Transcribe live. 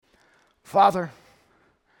Father,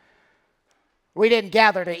 we didn't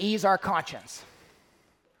gather to ease our conscience.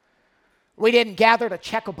 We didn't gather to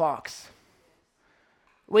check a box.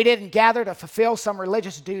 We didn't gather to fulfill some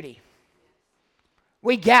religious duty.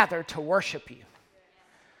 We gathered to worship you.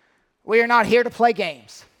 We are not here to play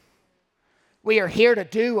games. We are here to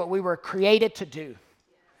do what we were created to do.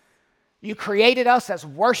 You created us as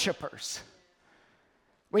worshipers.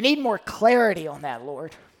 We need more clarity on that,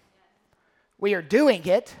 Lord. We are doing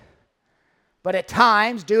it, but at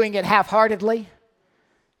times doing it half-heartedly,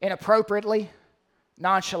 inappropriately,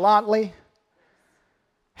 nonchalantly.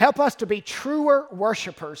 Help us to be truer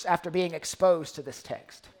worshipers after being exposed to this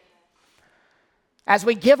text. As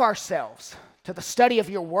we give ourselves to the study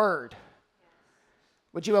of your word,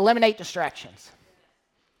 would you eliminate distractions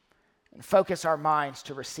and focus our minds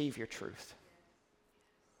to receive your truth?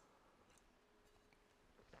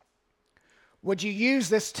 Would you use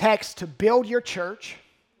this text to build your church,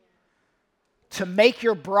 to make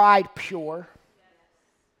your bride pure,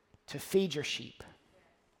 to feed your sheep?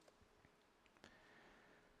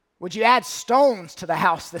 Would you add stones to the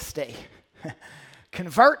house this day?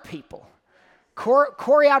 Convert people.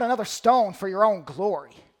 Quarry out another stone for your own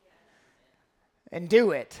glory. And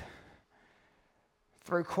do it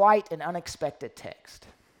through quite an unexpected text.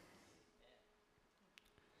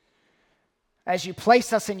 As you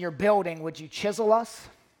place us in your building, would you chisel us?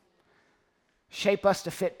 Shape us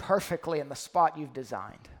to fit perfectly in the spot you've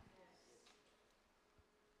designed.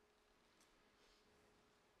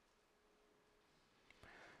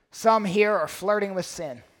 Some here are flirting with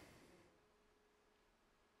sin,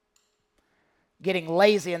 getting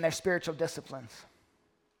lazy in their spiritual disciplines,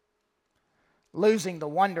 losing the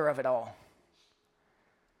wonder of it all,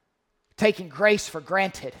 taking grace for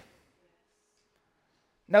granted,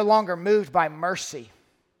 no longer moved by mercy.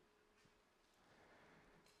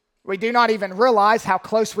 We do not even realize how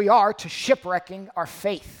close we are to shipwrecking our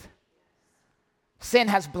faith. Sin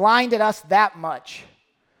has blinded us that much.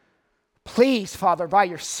 Please, Father, by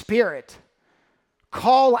your Spirit,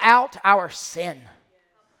 call out our sin.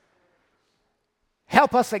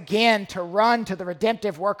 Help us again to run to the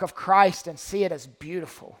redemptive work of Christ and see it as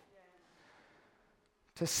beautiful,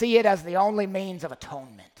 to see it as the only means of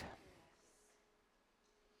atonement.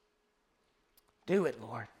 Do it,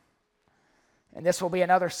 Lord. And this will be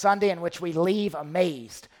another Sunday in which we leave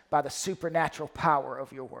amazed by the supernatural power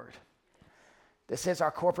of your word. This is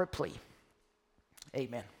our corporate plea.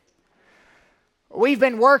 Amen. We've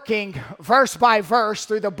been working verse by verse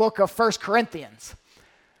through the book of 1 Corinthians.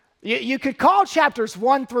 You could call chapters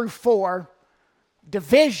 1 through 4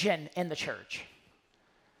 division in the church.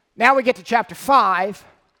 Now we get to chapter 5,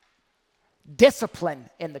 discipline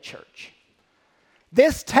in the church.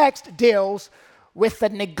 This text deals with the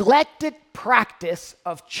neglected practice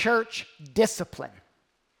of church discipline.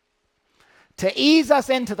 To ease us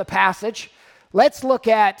into the passage, let's look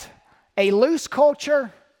at a loose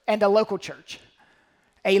culture and a local church.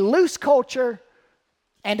 A loose culture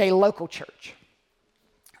and a local church.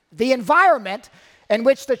 The environment in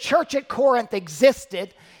which the church at Corinth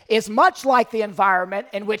existed is much like the environment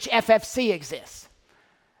in which FFC exists.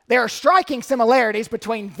 There are striking similarities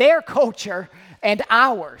between their culture and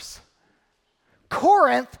ours.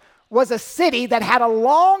 Corinth was a city that had a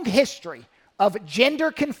long history of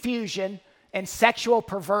gender confusion and sexual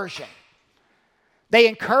perversion. They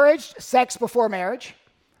encouraged sex before marriage.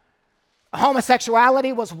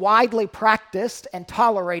 Homosexuality was widely practiced and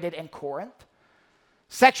tolerated in Corinth.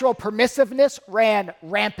 Sexual permissiveness ran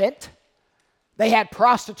rampant. They had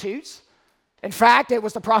prostitutes. In fact, it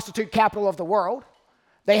was the prostitute capital of the world.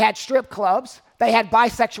 They had strip clubs. They had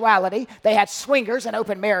bisexuality. They had swingers and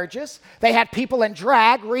open marriages. They had people in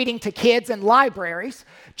drag reading to kids in libraries.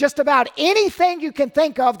 Just about anything you can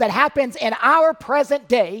think of that happens in our present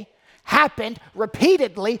day happened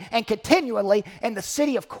repeatedly and continually in the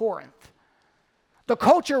city of Corinth. The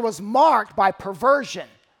culture was marked by perversion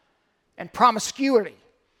and promiscuity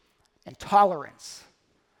and tolerance.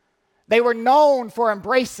 They were known for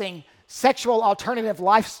embracing sexual alternative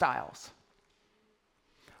lifestyles.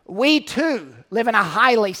 We too live in a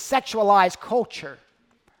highly sexualized culture.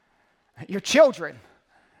 Your children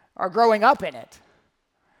are growing up in it.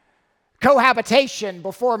 Cohabitation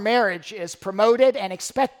before marriage is promoted and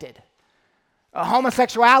expected.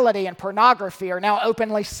 Homosexuality and pornography are now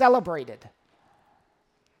openly celebrated.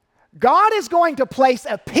 God is going to place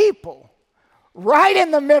a people right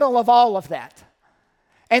in the middle of all of that.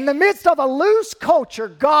 In the midst of a loose culture,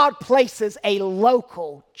 God places a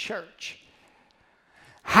local church.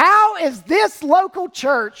 How is this local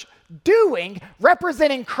church doing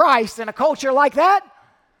representing Christ in a culture like that?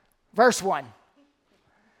 Verse 1.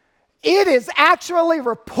 It is actually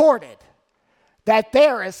reported that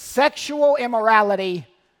there is sexual immorality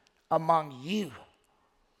among you.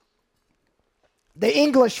 The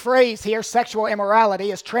English phrase here, sexual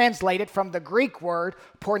immorality, is translated from the Greek word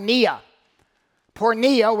porneia.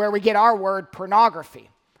 Porneia, where we get our word pornography.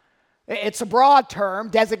 It's a broad term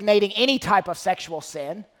designating any type of sexual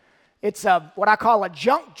sin. It's what I call a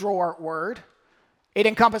junk drawer word. It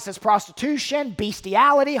encompasses prostitution,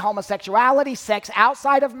 bestiality, homosexuality, sex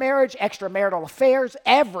outside of marriage, extramarital affairs,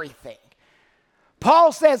 everything.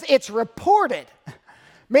 Paul says it's reported,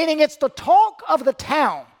 meaning it's the talk of the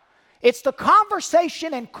town. It's the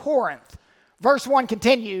conversation in Corinth. Verse 1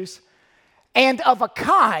 continues, and of a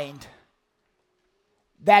kind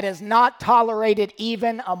that is not tolerated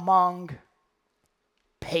even among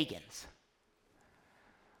pagans.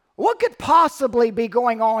 What could possibly be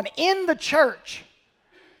going on in the church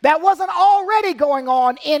that wasn't already going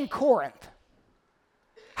on in Corinth?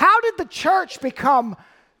 How did the church become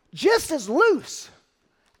just as loose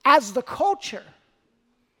as the culture?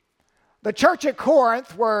 The church at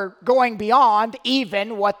Corinth were going beyond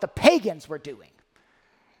even what the pagans were doing.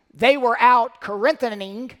 They were out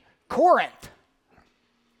Corinthianing Corinth.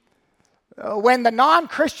 When the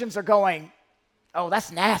non-Christians are going, oh,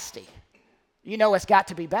 that's nasty, you know it's got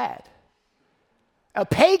to be bad. A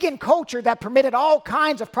pagan culture that permitted all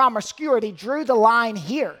kinds of promiscuity drew the line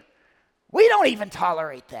here. We don't even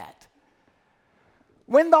tolerate that.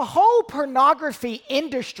 When the whole pornography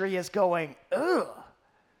industry is going, ugh,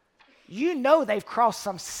 you know they've crossed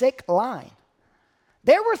some sick line.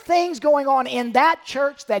 There were things going on in that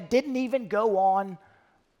church that didn't even go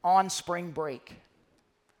on spring break.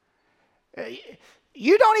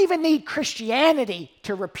 You don't even need Christianity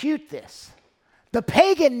to refute this. The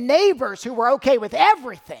pagan neighbors who were okay with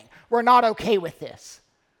everything were not okay with this.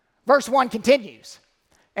 Verse 1 continues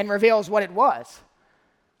and reveals what it was.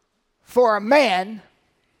 For a man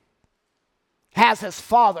has his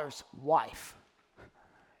father's wife.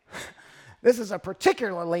 This is a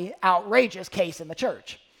particularly outrageous case in the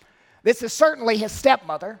church. This is certainly his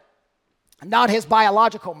stepmother, not his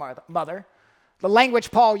biological mother. The language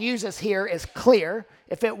Paul uses here is clear.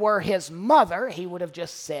 If it were his mother, he would have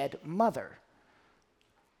just said mother.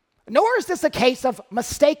 Nor is this a case of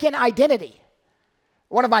mistaken identity.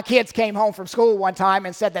 One of my kids came home from school one time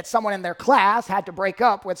and said that someone in their class had to break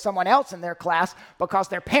up with someone else in their class because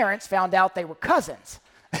their parents found out they were cousins.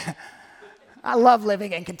 I love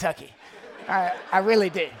living in Kentucky. I really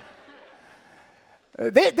do.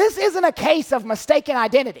 This isn't a case of mistaken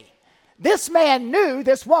identity. This man knew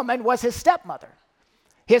this woman was his stepmother.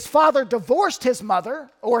 His father divorced his mother,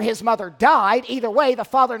 or his mother died. Either way, the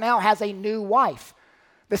father now has a new wife.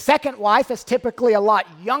 The second wife is typically a lot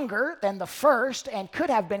younger than the first and could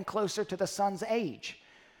have been closer to the son's age.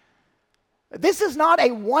 This is not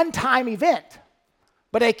a one-time event,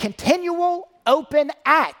 but a continual open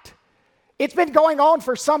act. It's been going on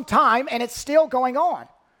for some time, and it's still going on.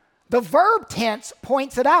 The verb tense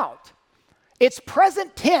points it out. It's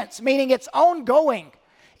present tense, meaning it's ongoing.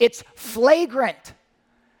 It's flagrant.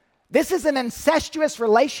 This is an incestuous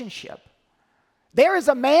relationship. There is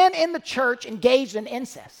a man in the church engaged in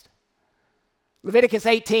incest. Leviticus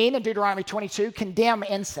 18 and Deuteronomy 22 condemn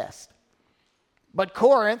incest. But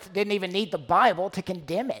Corinth didn't even need the Bible to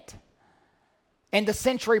condemn it. In the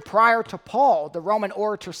century prior to Paul, the Roman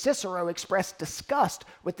orator Cicero expressed disgust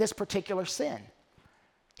with this particular sin.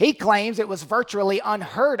 He claims it was virtually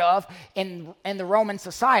unheard of in the Roman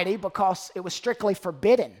society because it was strictly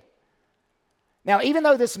forbidden. Now, even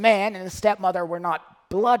though this man and his stepmother were not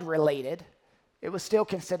blood related, it was still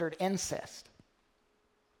considered incest.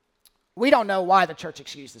 We don't know why the church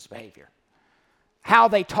excused this behavior, how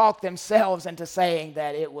they talked themselves into saying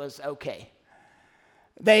that it was okay.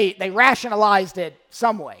 They rationalized it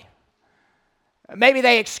some way. Maybe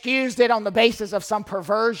they excused it on the basis of some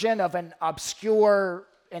perversion of an obscure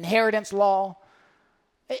inheritance law.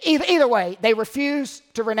 Either way, they refused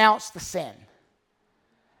to renounce the sin.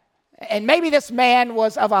 And maybe this man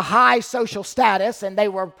was of a high social status and they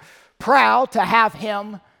were proud to have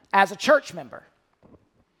him as a church member.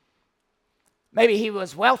 Maybe he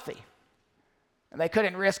was wealthy and they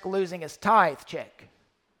couldn't risk losing his tithe check.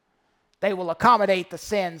 They will accommodate the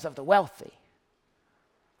sins of the wealthy.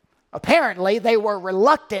 Apparently, they were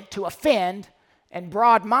reluctant to offend and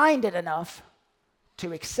broad-minded enough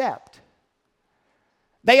to accept.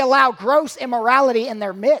 They allow gross immorality in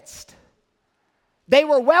their midst. They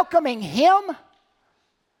were welcoming him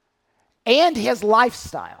and his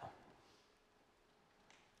lifestyle.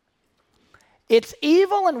 It's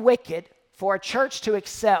evil and wicked for a church to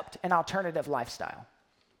accept an alternative lifestyle.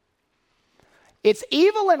 It's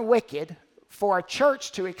evil and wicked for a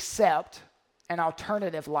church to accept an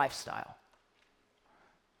alternative lifestyle.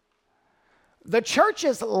 The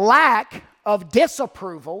church's lack of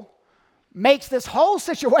disapproval makes this whole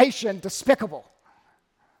situation despicable.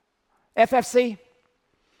 FFC,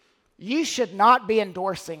 you should not be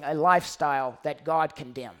endorsing a lifestyle that God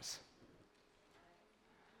condemns.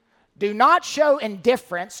 Do not show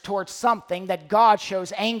indifference towards something that God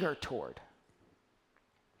shows anger toward.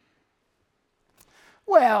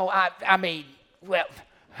 Well, I mean,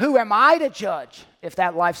 who am I to judge if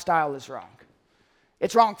that lifestyle is wrong?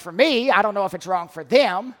 It's wrong for me. I don't know if it's wrong for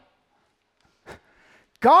them.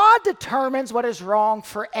 God determines what is wrong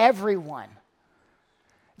for everyone.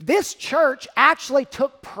 This church actually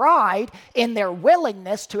took pride in their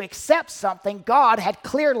willingness to accept something God had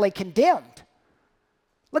clearly condemned.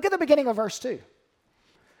 Look at the beginning of verse 2.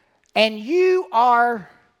 And you are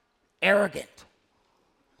arrogant.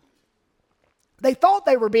 They thought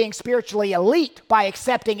they were being spiritually elite by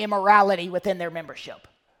accepting immorality within their membership.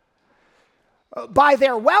 By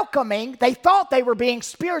their welcoming, they thought they were being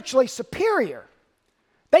spiritually superior.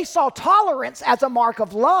 They saw tolerance as a mark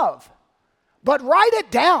of love. But write it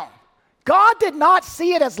down. God did not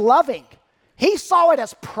see it as loving. He saw it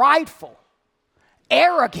as prideful,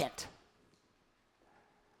 arrogant.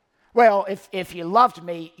 Well, if you loved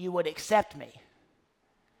me, you would accept me.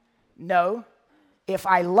 No, if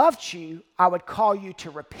I loved you, I would call you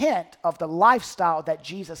to repent of the lifestyle that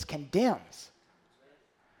Jesus condemns.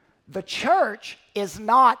 The church is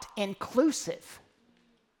not inclusive.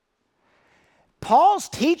 Paul's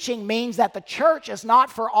teaching means that the church is not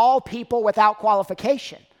for all people without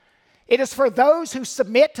qualification. It is for those who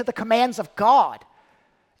submit to the commands of God.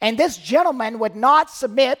 And this gentleman would not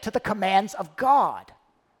submit to the commands of God.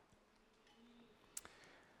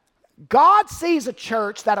 God sees a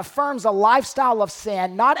church that affirms a lifestyle of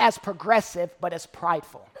sin not as progressive, but as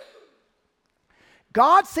prideful.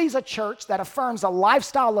 God sees a church that affirms a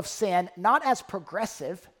lifestyle of sin not as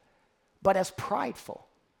progressive, but as prideful.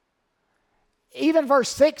 Even verse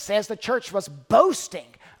 6 says the church was boasting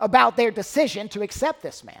about their decision to accept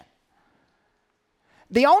this man.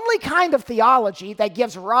 The only kind of theology that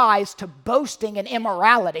gives rise to boasting and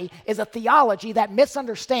immorality is a theology that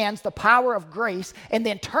misunderstands the power of grace and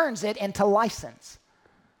then turns it into license.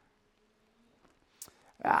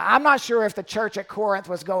 I'm not sure if the church at Corinth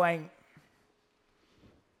was going,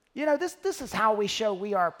 you know, this is how we show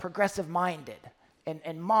we are progressive-minded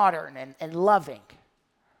and modern and loving.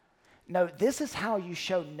 No, this is how you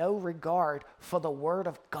show no regard for the Word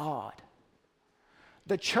of God.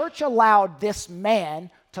 The church allowed this man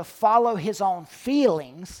to follow his own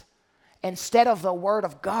feelings instead of the Word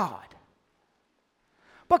of God.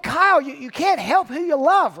 But Kyle, you can't help who you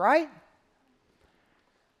love, right?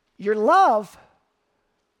 Your love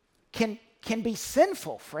can be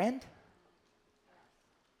sinful, friend.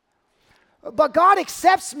 But God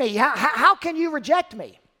accepts me. How can you reject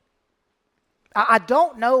me? I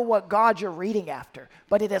don't know what God you're reading after,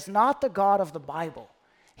 but it is not the God of the Bible.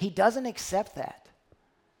 He doesn't accept that.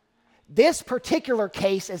 This particular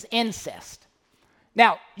case is incest.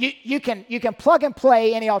 Now, you can plug and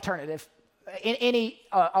play any alternative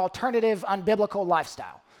unbiblical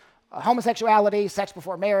lifestyle. Homosexuality, sex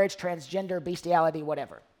before marriage, transgender, bestiality,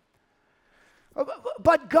 whatever.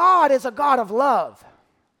 But God is a God of love.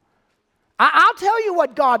 I'll tell you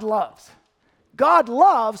what God loves. God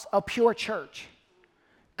loves a pure church.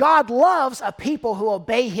 God loves a people who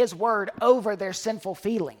obey His word over their sinful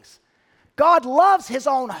feelings. God loves His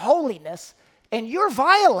own holiness, and you're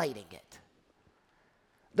violating it.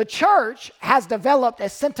 The church has developed a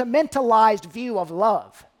sentimentalized view of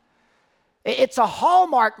love. It's a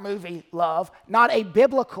Hallmark movie love, not a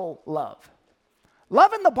biblical love.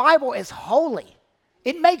 Love in the Bible is holy.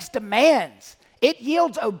 It makes demands. It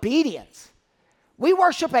yields obedience. We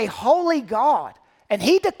worship a holy God, and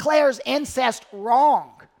He declares incest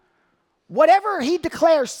wrong. Whatever He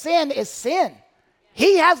declares sin is sin.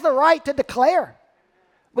 He has the right to declare.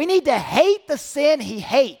 We need to hate the sin He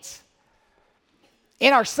hates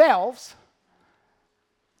in ourselves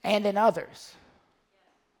and in others.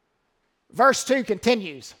 Verse 2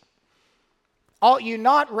 continues, ought you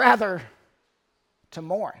not rather to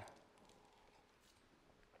mourn?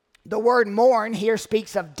 The word mourn here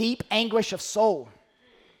speaks of deep anguish of soul.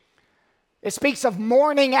 It speaks of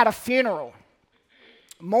mourning at a funeral,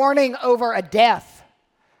 mourning over a death,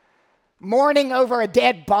 mourning over a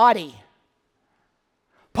dead body.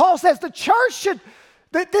 Paul says this sin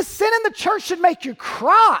in the church should make you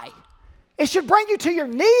cry. It should bring you to your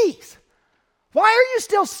knees. Why are you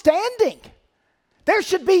still standing? There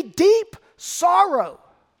should be deep sorrow.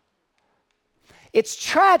 It's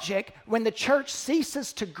tragic when the church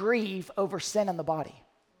ceases to grieve over sin in the body.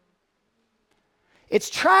 It's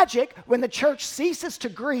tragic when the church ceases to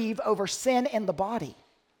grieve over sin in the body.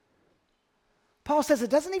 Paul says it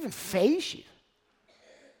doesn't even faze you,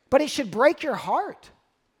 but it should break your heart.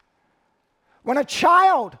 When a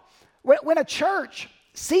church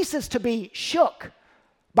ceases to be shook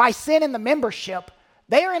by sin in the membership,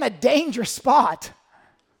 they are in a dangerous spot.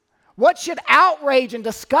 What should outrage and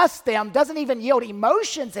disgust them doesn't even yield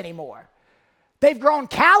emotions anymore. They've grown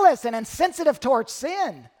callous and insensitive towards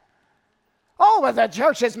sin. Oh, but the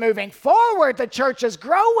church is moving forward. The church is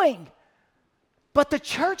growing. But the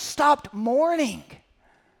church stopped mourning.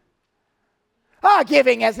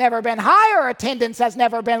 Giving has never been higher. Attendance has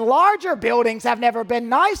never been larger. Buildings have never been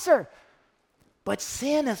nicer. But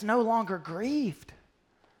sin is no longer grieved.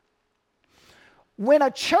 When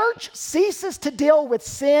a church ceases to deal with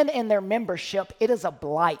sin in their membership, it is a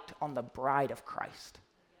blight on the bride of Christ.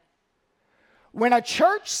 When a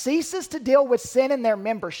church ceases to deal with sin in their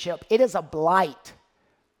membership, it is a blight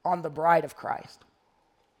on the bride of Christ.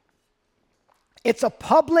 It's a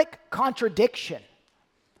public contradiction.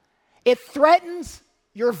 It threatens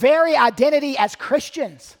your very identity as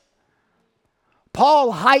Christians.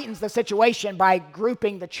 Paul heightens the situation by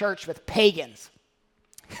grouping the church with pagans.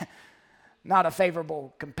 Not a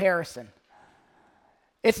favorable comparison.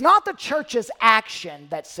 It's not the church's action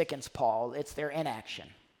that sickens Paul, it's their inaction.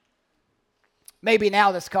 Maybe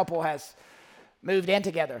now this couple has moved in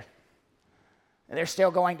together, and they're still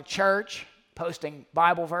going to church, posting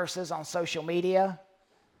Bible verses on social media.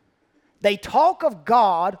 They talk of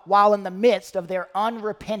God while in the midst of their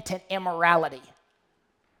unrepentant immorality.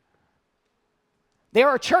 There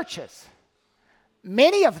are churches,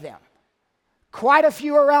 many of them, quite a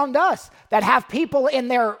few around us, that have people in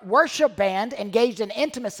their worship band engaged in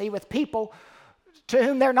intimacy with people to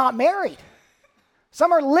whom they're not married.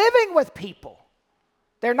 Some are living with people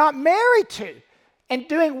they're not married to and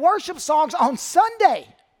doing worship songs on Sunday.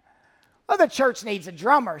 Well, the church needs a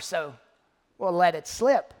drummer, so we'll let it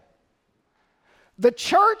slip. The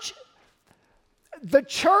church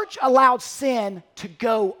allowed sin to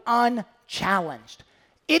go unchallenged.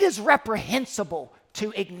 It is reprehensible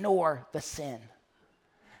to ignore the sin.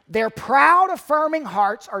 Their proud, affirming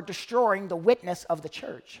hearts are destroying the witness of the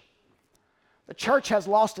church. The church has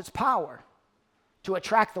lost its power to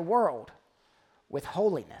attract the world with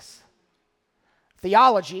holiness.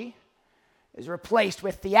 Theology is replaced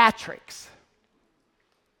with theatrics.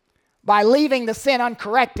 By leaving the sin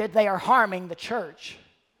uncorrected, they are harming the church.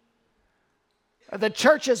 The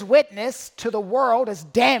church's witness to the world is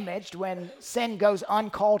damaged when sin goes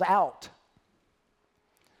uncalled out.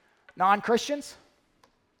 Non-Christians,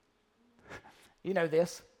 you know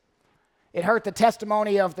this. It hurt the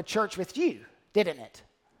testimony of the church with you, didn't it?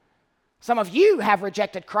 Some of you have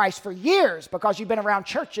rejected Christ for years because you've been around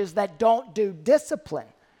churches that don't do discipline.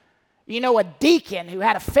 You know a deacon who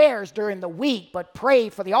had affairs during the week but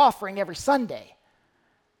prayed for the offering every Sunday.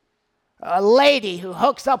 A lady who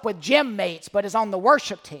hooks up with gym mates but is on the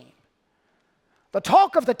worship team. The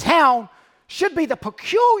talk of the town should be the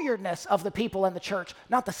peculiarness of the people in the church,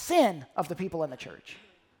 not the sin of the people in the church.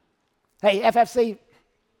 Hey, FFC,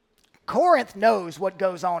 Corinth knows what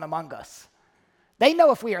goes on among us. They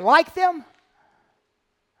know if we are like them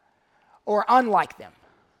or unlike them.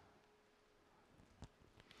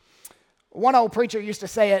 One old preacher used to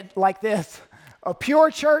say it like this: a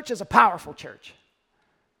pure church is a powerful church.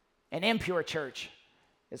 An impure church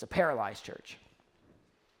is a paralyzed church.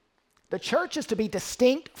 The church is to be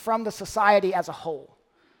distinct from the society as a whole,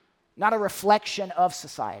 not a reflection of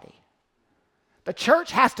society. The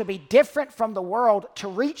church has to be different from the world to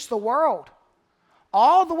reach the world.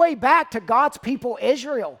 All the way back to God's people,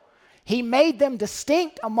 Israel. He made them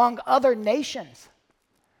distinct among other nations.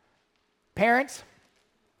 Parents,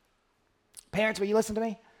 will you listen to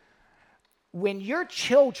me? When your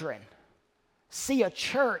children see a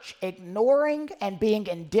church ignoring and being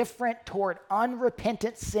indifferent toward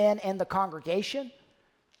unrepentant sin in the congregation,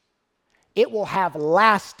 it will have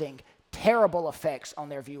lasting, terrible effects on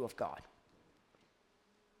their view of God.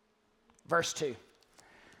 Verse 2.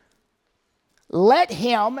 Let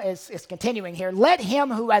him, is continuing here, let him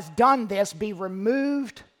who has done this be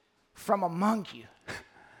removed from among you.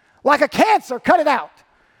 Like a cancer, cut it out.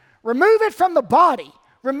 Remove it from the body.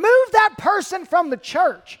 Remove that person from the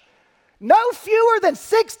church. No fewer than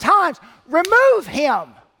 6 times. Remove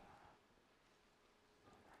him.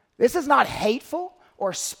 This is not hateful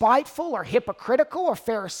or spiteful or hypocritical or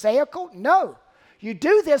pharisaical. No. You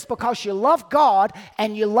do this because you love God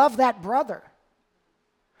and you love that brother.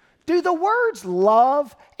 Do the words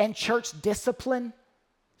love and church discipline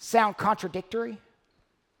sound contradictory?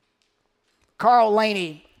 Carl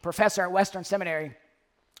Laney, professor at Western Seminary,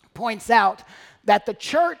 points out that a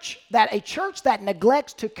church that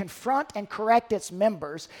neglects to confront and correct its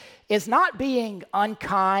members is not being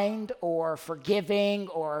unkind or forgiving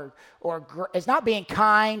or is not being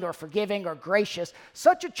kind or forgiving or gracious.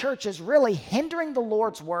 Such a church is really hindering the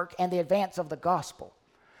Lord's work and the advance of the gospel.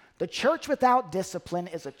 The church without discipline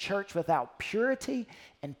is a church without purity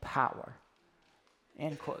and power.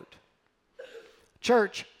 End quote.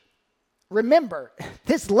 Church, remember,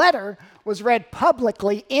 this letter was read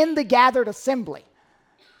publicly in the gathered assembly.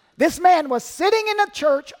 This man was sitting in a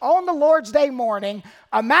church on the Lord's Day morning.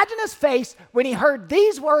 Imagine his face when he heard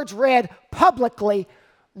these words read publicly: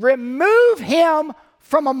 remove him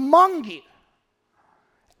from among you.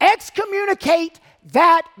 Excommunicate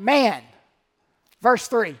that man. Verse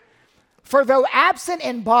 3, for though absent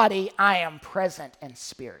in body, I am present in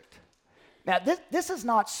spirit. Now, this is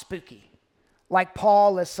not spooky, like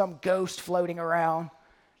Paul is some ghost floating around.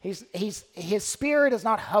 His spirit is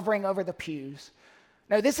not hovering over the pews.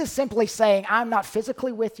 No, this is simply saying, I'm not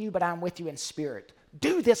physically with you, but I'm with you in spirit.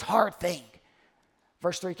 Do this hard thing.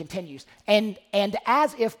 Verse 3 continues, and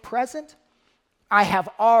as if present, I have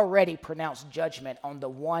already pronounced judgment on the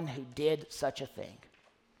one who did such a thing.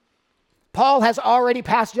 Paul has already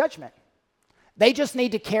passed judgment. They just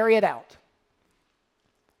need to carry it out.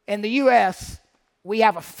 In the U.S., we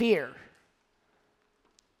have a fear.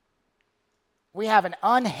 We have an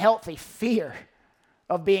unhealthy fear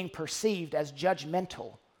of being perceived as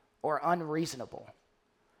judgmental or unreasonable.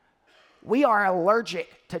 We are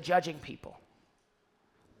allergic to judging people.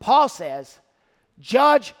 Paul says,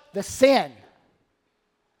 judge the sin.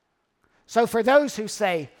 So for those who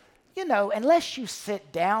say, unless you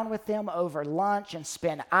sit down with them over lunch and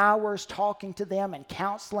spend hours talking to them and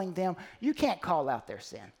counseling them, you can't call out their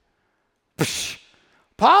sin. Psh.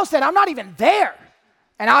 Paul said, I'm not even there,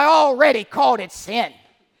 and I already called it sin.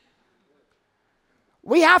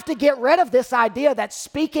 We have to get rid of this idea that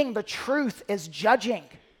speaking the truth is judging.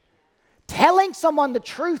 Telling someone the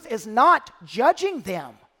truth is not judging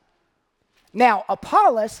them. Now,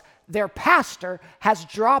 Apollos, their pastor, has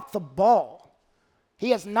dropped the ball. He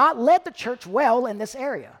has not led the church well in this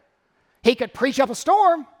area. He could preach up a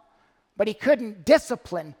storm, but he couldn't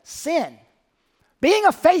discipline sin. Being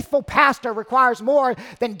a faithful pastor requires more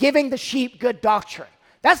than giving the sheep good doctrine.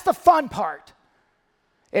 That's the fun part.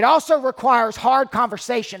 It also requires hard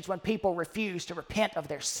conversations when people refuse to repent of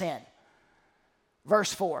their sin.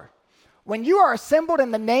 Verse 4, when you are assembled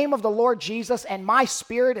in the name of the Lord Jesus and my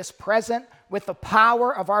spirit is present with the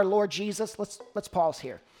power of our Lord Jesus, let's pause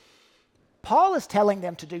here. Paul is telling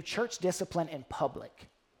them to do church discipline in public.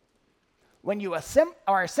 When you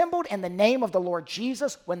are assembled in the name of the Lord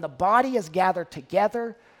Jesus, when the body is gathered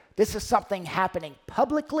together, this is something happening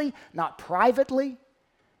publicly, not privately.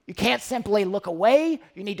 You can't simply look away.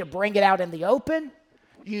 You need to bring it out in the open.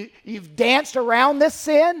 You've danced around this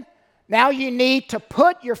sin. Now you need to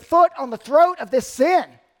put your foot on the throat of this sin.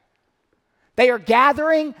 They are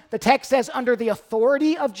gathering, the text says, under the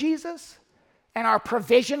authority of Jesus and are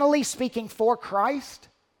provisionally speaking for Christ.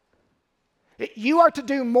 You are to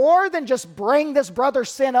do more than just bring this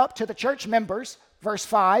brother's sin up to the church members. Verse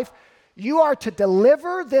 5, you are to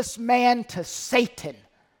deliver this man to Satan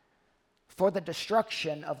for the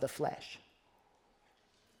destruction of the flesh.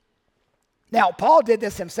 Now, Paul did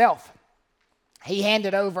this himself. He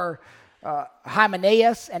handed over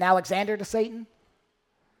Hymenaeus and Alexander to Satan.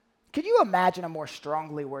 Could you imagine a more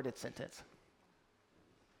strongly worded sentence?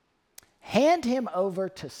 Hand him over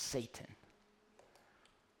to Satan.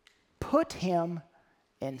 Put him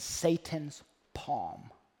in Satan's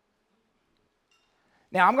palm.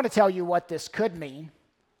 Now, I'm going to tell you what this could mean,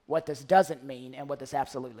 what this doesn't mean, and what this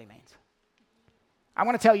absolutely means. I'm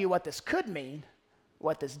going to tell you what this could mean,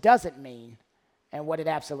 what this doesn't mean, and what it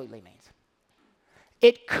absolutely means.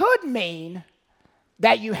 It could mean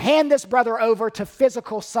that you hand this brother over to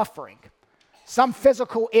physical suffering, some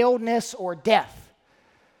physical illness or death.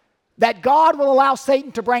 That God will allow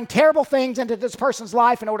Satan to bring terrible things into this person's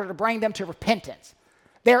life in order to bring them to repentance.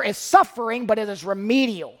 There is suffering, but it is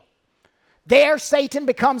remedial. There, Satan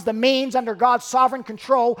becomes the means under God's sovereign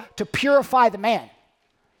control to purify the man.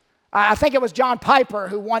 I think it was John Piper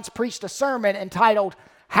who once preached a sermon entitled,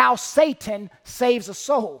 How Satan Saves a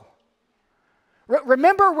Soul.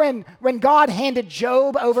 Remember when God handed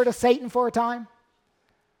Job over to Satan for a time?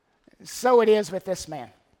 So it is with this man.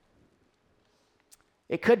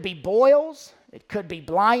 It could be boils, it could be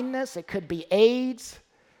blindness, it could be AIDS,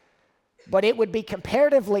 but it would be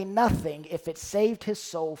comparatively nothing if it saved his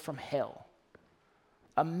soul from hell.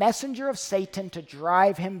 A messenger of Satan to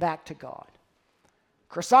drive him back to God.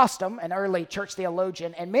 Chrysostom, an early church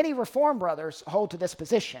theologian, and many Reformed brothers hold to this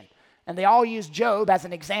position. And they all use Job as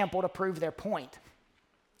an example to prove their point.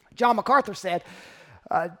 John MacArthur said,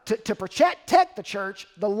 to protect the church,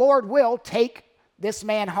 the Lord will take this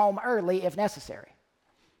man home early if necessary.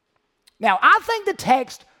 Now, I think the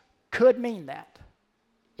text could mean that.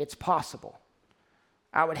 It's possible.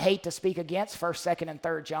 I would hate to speak against 1st, 2nd, and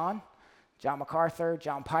 3rd John, John MacArthur,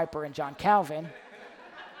 John Piper, and John Calvin.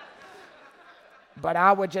 But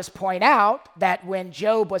I would just point out that when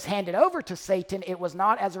Job was handed over to Satan, it was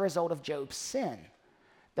not as a result of Job's sin.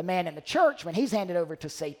 The man in the church, when he's handed over to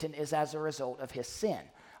Satan, is as a result of his sin.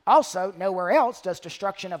 Also, nowhere else does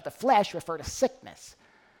destruction of the flesh refer to sickness.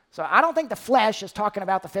 So I don't think the flesh is talking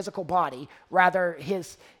about the physical body, rather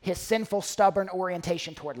his sinful, stubborn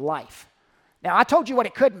orientation toward life. Now, I told you what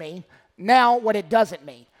it could mean. Now, what it doesn't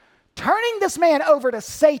mean. Turning this man over to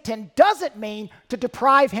Satan doesn't mean to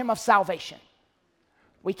deprive him of salvation.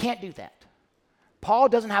 We can't do that. Paul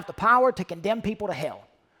doesn't have the power to condemn people to hell.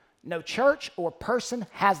 No church or person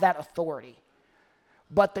has that authority.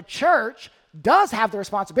 But the church does have the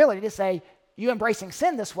responsibility to say, you embracing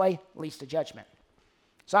sin this way leads to judgment.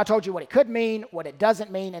 So I told you what it could mean, what it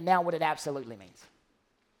doesn't mean, and now what it absolutely means.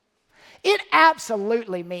 It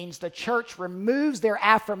absolutely means the church removes their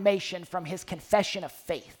affirmation from his confession of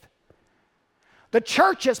faith. The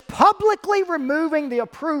church is publicly removing the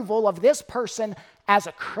approval of this person as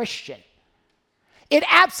a Christian. It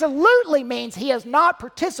absolutely means he is not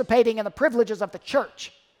participating in the privileges of the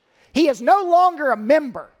church. He is no longer a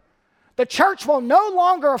member. The church will no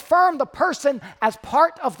longer affirm the person as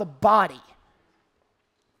part of the body.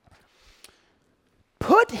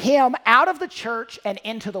 Put him out of the church and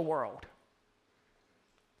into the world.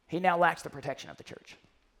 He now lacks the protection of the church.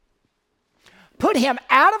 Put him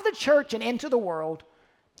out of the church and into the world.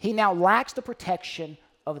 He now lacks the protection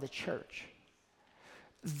of the church.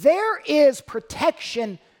 There is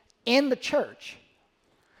protection in the church.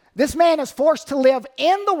 This man is forced to live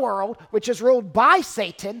in the world, which is ruled by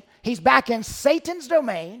Satan. He's back in Satan's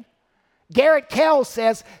domain. Garrett Kell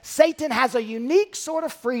says Satan has a unique sort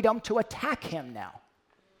of freedom to attack him now.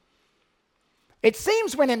 It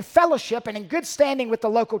seems when in fellowship and in good standing with the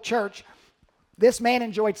local church, this man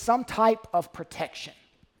enjoyed some type of protection.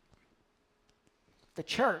 The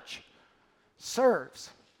church serves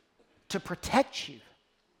to protect you.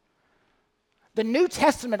 The New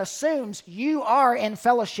Testament assumes you are in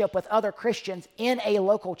fellowship with other Christians in a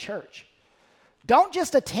local church. Don't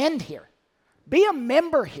just attend here. Be a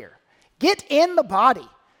member here. Get in the body.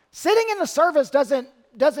 Sitting in the service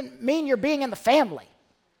doesn't mean you're being in the family.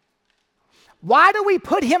 Why do we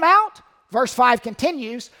put him out? Verse 5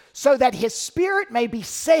 continues, so that his spirit may be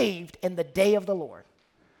saved in the day of the Lord.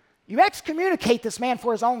 You excommunicate this man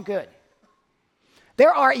for his own good.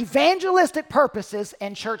 There are evangelistic purposes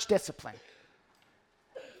in church discipline.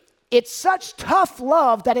 It's such tough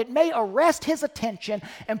love that it may arrest his attention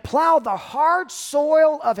and plow the hard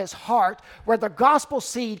soil of his heart where the gospel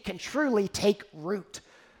seed can truly take root.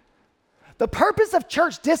 The purpose of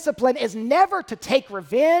church discipline is never to take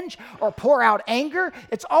revenge or pour out anger.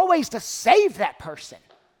 It's always to save that person.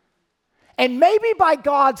 And maybe by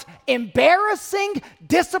God's embarrassing,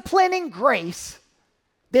 disciplining grace,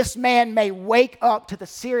 this man may wake up to the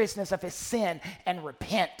seriousness of his sin and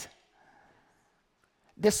repent.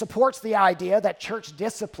 This supports the idea that church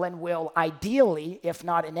discipline will ideally, if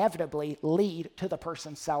not inevitably, lead to the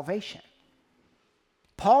person's salvation.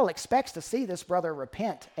 Paul expects to see this brother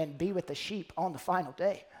repent and be with the sheep on the final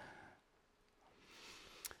day.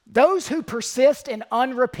 Those who persist in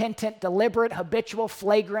unrepentant, deliberate, habitual,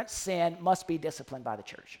 flagrant sin must be disciplined by the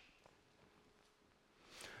church.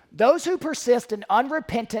 Those who persist in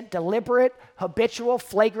unrepentant, deliberate, habitual,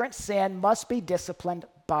 flagrant sin must be disciplined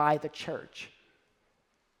by the church.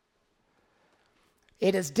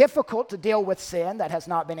 It is difficult to deal with sin that has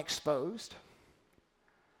not been exposed.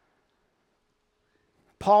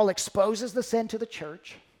 Paul exposes the sin to the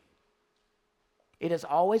church. It is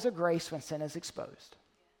always a grace when sin is exposed.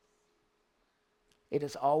 It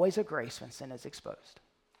is always a grace when sin is exposed.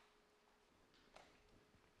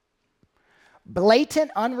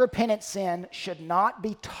 Blatant, unrepentant sin should not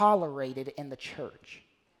be tolerated in the church.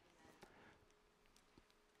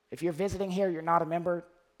 If you're visiting here, you're not a member,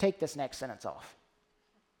 take this next sentence off.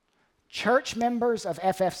 Church members of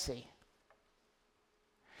FFC,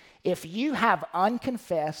 if you have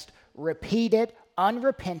unconfessed, repeated,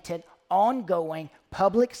 unrepentant, ongoing,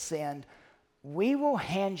 public sin, we will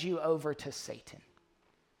hand you over to Satan.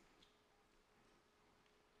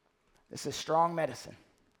 This is strong medicine.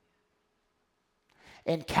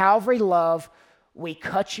 In Calvary love, we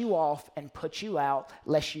cut you off and put you out,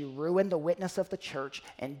 lest you ruin the witness of the church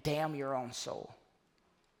and damn your own soul.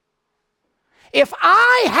 If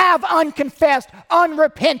I have unconfessed,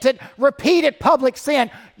 unrepentant, repeated public sin,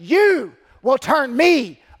 you will turn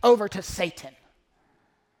me over to Satan.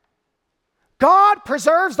 God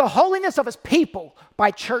preserves the holiness of his people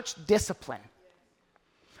by church discipline.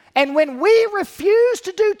 And when we refuse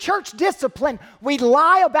to do church discipline, we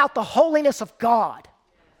lie about the holiness of God.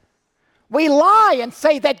 We lie and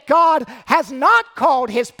say that God has not called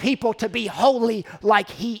his people to be holy like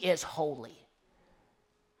he is holy.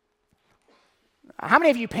 How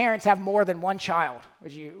many of you parents have more than one child?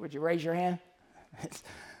 Would you raise your hand? It's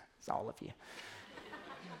all of you.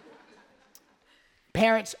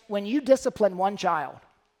 Parents, when you discipline one child,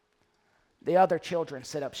 the other children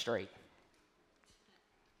sit up straight.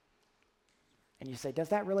 And you say, does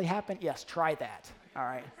that really happen? Yes, try that. All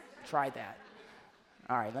right, try that.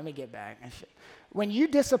 All right, let me get back. When you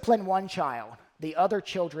discipline one child, the other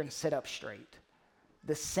children sit up straight.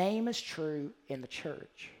 The same is true in the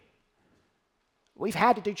church. We've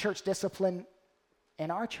had to do church discipline in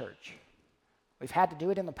our church. We've had to do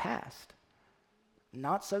it in the past,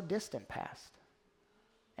 not so distant past.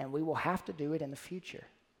 And we will have to do it in the future.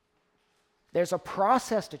 There's a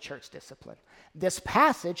process to church discipline. This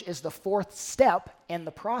passage is the fourth step in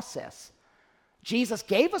the process. Jesus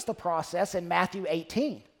gave us the process in Matthew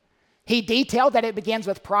 18. He detailed that it begins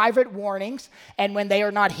with private warnings, and when they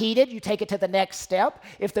are not heeded, you take it to the next step.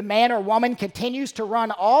 If the man or woman continues to run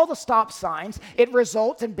all the stop signs, it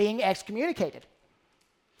results in being excommunicated.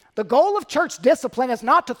 The goal of church discipline is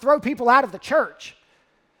not to throw people out of the church.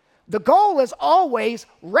 The goal is always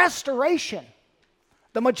restoration.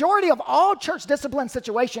 The majority of all church discipline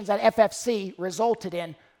situations at FFC resulted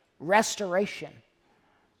in restoration.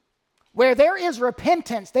 Where there is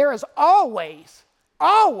repentance, there is always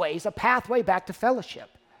a pathway back to fellowship.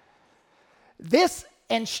 This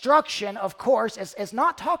instruction, of course, is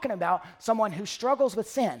not talking about someone who struggles with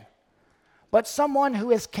sin, but someone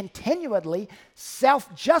who is continually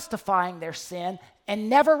self-justifying their sin and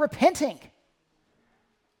never repenting.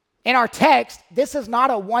 In our text, this is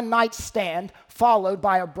not a one-night stand followed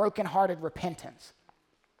by a broken-hearted repentance.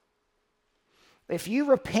 If you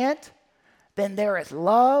repent, then there is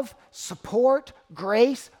love, support,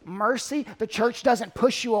 grace, mercy. The church doesn't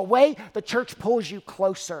push you away. The church pulls you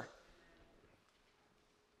closer.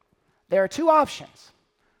 There are two options: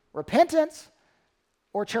 repentance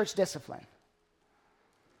or church discipline.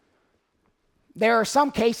 There are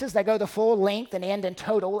some cases that go the full length and end in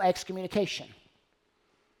total excommunication.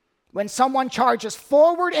 When someone charges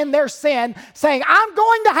forward in their sin, saying, I'm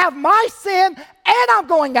going to have my sin and I'm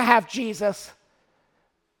going to have Jesus,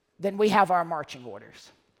 then we have our marching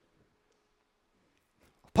orders.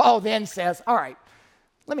 Paul then says, all right,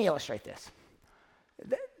 let me illustrate this.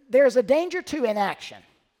 There's a danger to inaction.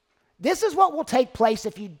 This is what will take place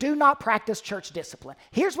if you do not practice church discipline.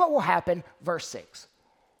 Here's what will happen, verse 6.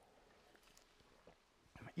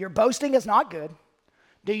 Your boasting is not good.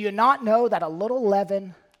 Do you not know that a little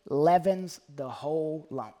leaven leavens the whole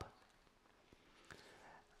lump?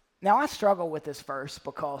 Now, I struggle with this verse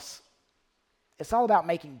because it's all about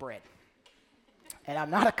making bread. And I'm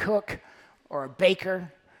not a cook or a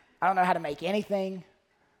baker. I don't know how to make anything.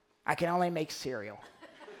 I can only make cereal.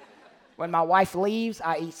 When my wife leaves,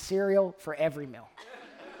 I eat cereal for every meal.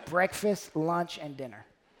 Breakfast, lunch, and dinner.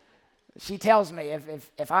 She tells me,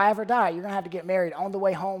 if I ever die, you're going to have to get married on the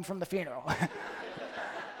way home from the funeral.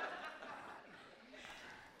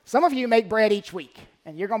 Some of you make bread each week,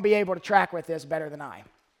 and you're going to be able to track with this better than I.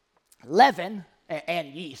 Leaven, and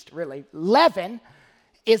yeast, really. Leaven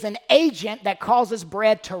is an agent that causes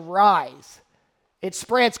bread to rise. It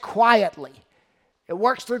spreads quietly. It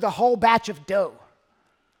works through the whole batch of dough.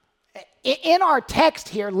 In our text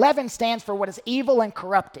here, leaven stands for what is evil and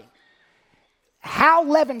corrupting. How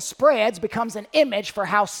leaven spreads becomes an image for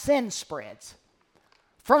how sin spreads.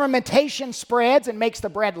 Fermentation spreads and makes the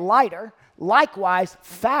bread lighter. Likewise,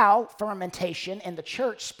 foul fermentation in the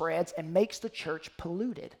church spreads and makes the church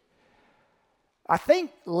polluted. I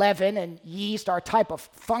think leaven and yeast are a type of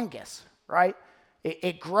fungus, right?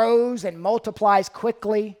 It grows and multiplies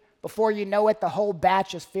quickly. Before you know it, the whole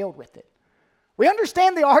batch is filled with it. We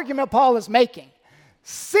understand the argument Paul is making.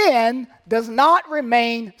 Sin does not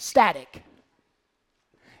remain static.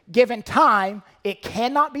 Given time, it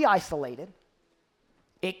cannot be isolated.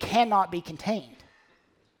 It cannot be contained.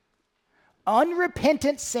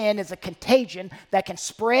 Unrepentant sin is a contagion that can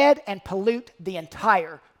spread and pollute the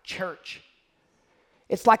entire church.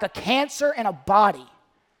 It's like a cancer in a body.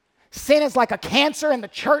 Sin is like a cancer in the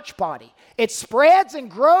church body. It spreads and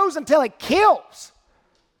grows until it kills.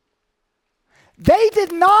 They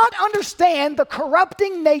did not understand the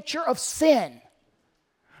corrupting nature of sin.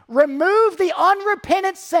 remove the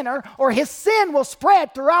unrepentant sinner, or his sin will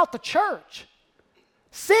spread throughout the church.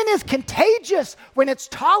 Sin is contagious when it's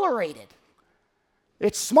tolerated.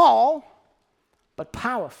 It's small, but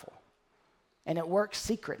powerful, and it works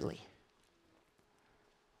secretly.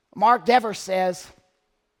 Mark Dever says,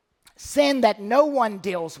 sin that no one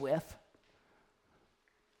deals with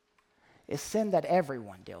is sin that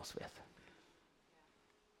everyone deals with.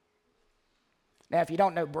 Now, if you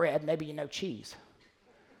don't know bread, maybe you know cheese.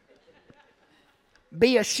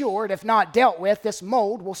 Be assured, if not dealt with, this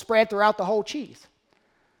mold will spread throughout the whole cheese.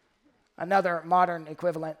 Another modern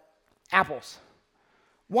equivalent, apples.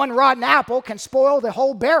 One rotten apple can spoil the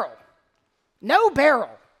whole barrel. No barrel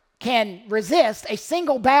can resist a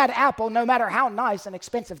single bad apple, no matter how nice and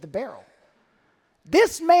expensive the barrel.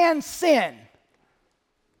 This man's sin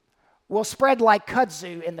will spread like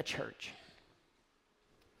kudzu in the church.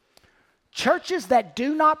 Churches that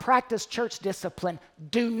do not practice church discipline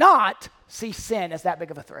do not see sin as that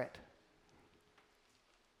big of a threat.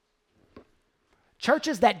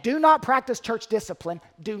 Churches that do not practice church discipline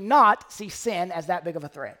do not see sin as that big of a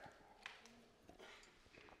threat.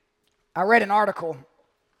 I read an article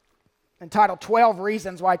entitled 12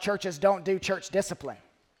 Reasons Why Churches Don't Do Church Discipline.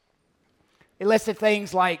 It listed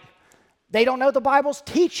things like they don't know the Bible's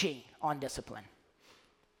teaching on discipline.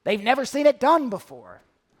 They've never seen it done before.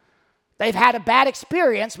 They've had a bad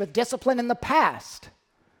experience with discipline in the past.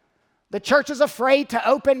 The church is afraid to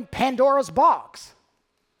open Pandora's box.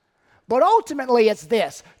 But ultimately it's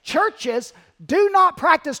this: churches do not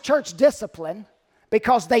practice church discipline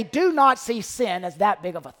because they do not see sin as that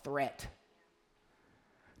big of a threat.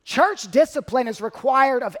 Church discipline is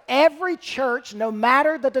required of every church, no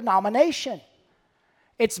matter the denomination.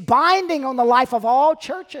 It's binding on the life of all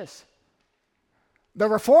churches. The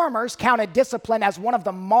Reformers counted discipline as one of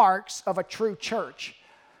the marks of a true church,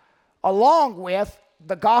 along with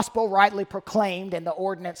the gospel rightly proclaimed and the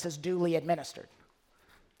ordinances duly administered.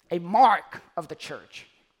 A mark of the church,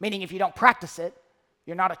 meaning if you don't practice it,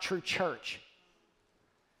 you're not a true church.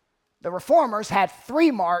 The Reformers had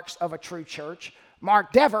 3 marks of a true church.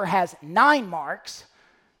 Mark Dever has 9 marks.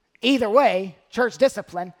 Either way, church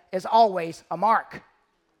discipline is always a mark.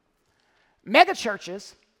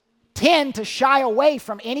 Megachurches tend to shy away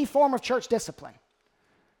from any form of church discipline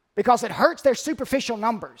because it hurts their superficial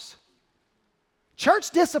numbers.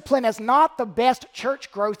 Church discipline is not the best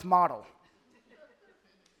church growth model.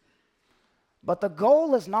 But the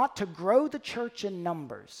goal is not to grow the church in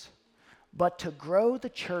numbers, but to grow the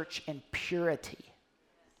church in purity.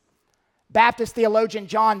 Baptist theologian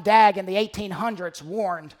John Dagg in the 1800s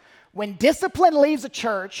warned, when discipline leaves a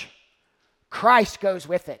church, Christ goes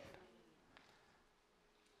with it.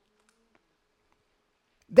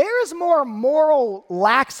 There is more moral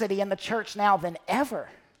laxity in the church now than ever.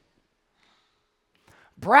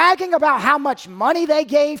 Bragging about how much money they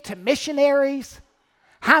gave to missionaries,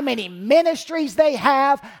 how many ministries they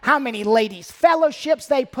have, how many ladies' fellowships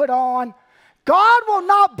they put on. God will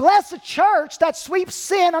not bless a church that sweeps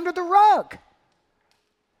sin under the rug.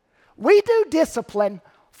 We do discipline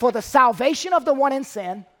for the salvation of the one in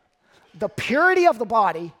sin, the purity of the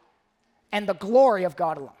body, and the glory of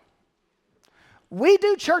God alone. We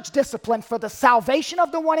do church discipline for the salvation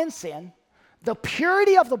of the one in sin, the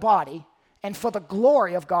purity of the body, and for the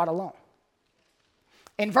glory of God alone.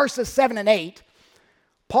 In verses 7 and 8,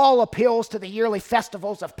 Paul appeals to the yearly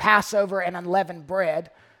festivals of Passover and unleavened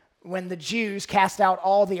bread when the Jews cast out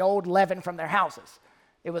all the old leaven from their houses.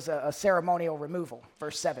 It was a ceremonial removal.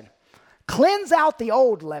 Verse 7. Cleanse out the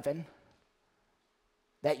old leaven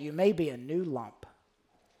that you may be a new lump.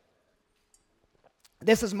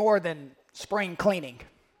 This is more than spring cleaning.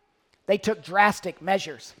 They took drastic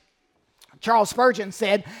measures. Charles Spurgeon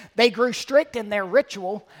said they grew strict in their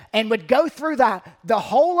ritual and would go through the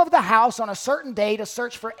whole of the house on a certain day to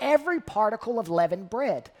search for every particle of leavened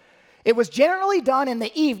bread. It was generally done in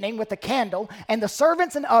the evening with a candle, and the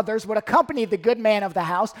servants and others would accompany the good man of the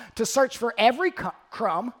house to search for every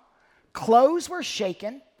crumb. Clothes were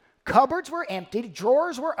shaken, cupboards were emptied,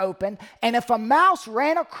 drawers were opened, and if a mouse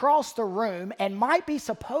ran across the room and might be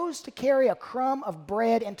supposed to carry a crumb of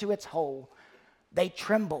bread into its hole, they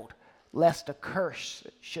trembled lest a curse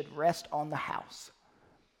should rest on the house.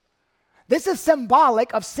 This is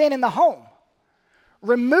symbolic of sin in the home,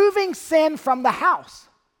 removing sin from the house.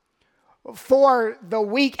 For the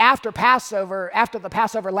week after Passover, after the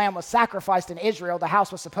Passover lamb was sacrificed in Israel, the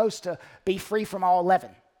house was supposed to be free from all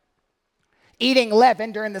leaven. Eating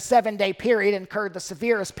leaven during the 7-day period incurred the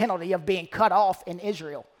severest penalty of being cut off in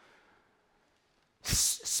Israel.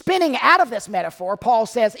 Spinning out of this metaphor, Paul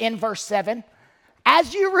says in verse 7,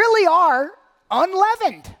 as you really are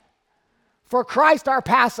unleavened. For Christ, our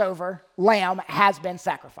Passover lamb, has been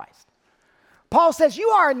sacrificed. Paul says, you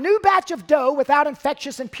are a new batch of dough without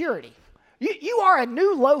infectious impurity. You are a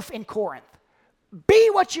new loaf in Corinth. Be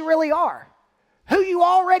what you really are, who you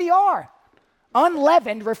already are.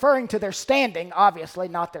 Unleavened, referring to their standing, obviously,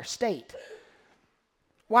 not their state.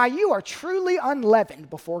 Why, you are truly unleavened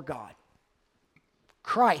before God.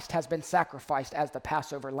 Christ has been sacrificed as the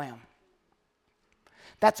Passover lamb.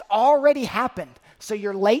 That's already happened, so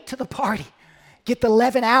you're late to the party. Get the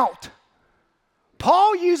leaven out.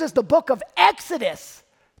 Paul uses the book of Exodus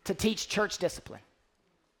to teach church discipline.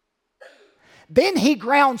 Then he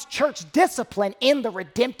grounds church discipline in the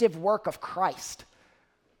redemptive work of Christ.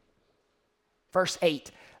 Verse 8,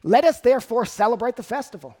 let us therefore celebrate the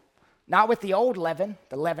festival, not with the old leaven,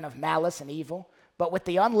 the leaven of malice and evil, but with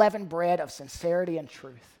the unleavened bread of sincerity and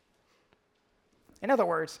truth. In other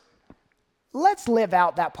words, let's live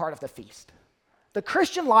out that part of the feast. The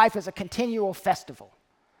Christian life is a continual festival.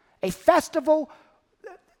 This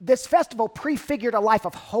festival prefigured a life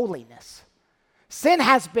of holiness. Sin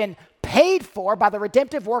has been paid for by the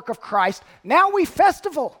redemptive work of Christ. Now we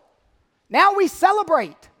festival. Now we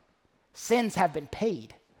celebrate. Sins have been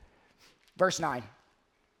paid. Verse 9.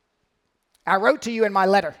 I wrote to you in my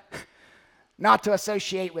letter not to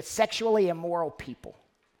associate with sexually immoral people.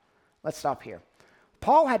 Let's stop here.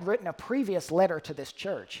 Paul had written a previous letter to this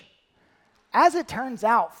church. As it turns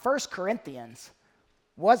out, 1 Corinthians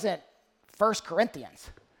wasn't 1 Corinthians.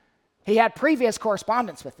 He had previous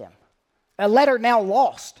correspondence with them. A letter now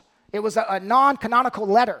lost. It was a non-canonical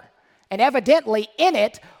letter. And evidently in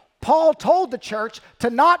it, Paul told the church to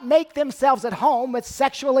not make themselves at home with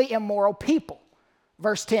sexually immoral people.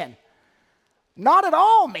 Verse 10. Not at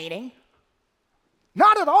all meaning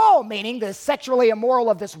the sexually immoral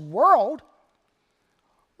of this world,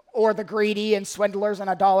 or the greedy and swindlers and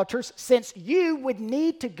idolaters, since you would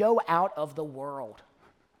need to go out of the world.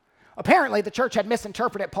 Apparently, the church had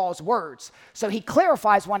misinterpreted Paul's words, so he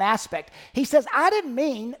clarifies one aspect. He says, I didn't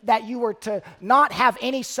mean that you were to not have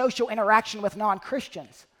any social interaction with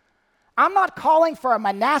non-Christians. I'm not calling for a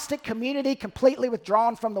monastic community completely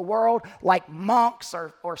withdrawn from the world like monks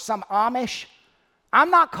or some Amish. I'm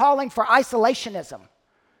not calling for isolationism.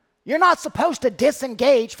 You're not supposed to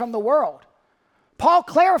disengage from the world. Paul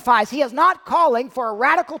clarifies he is not calling for a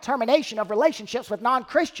radical termination of relationships with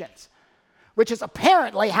non-Christians, which is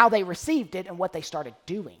apparently how they received it and what they started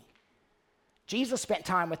doing. Jesus spent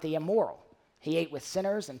time with the immoral. He ate with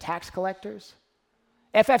sinners and tax collectors.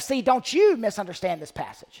 FFC, don't you misunderstand this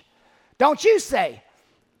passage. Don't you say,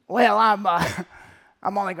 well, I'm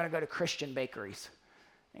only going to go to Christian bakeries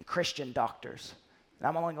and Christian doctors, and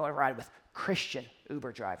I'm only going to ride with Christian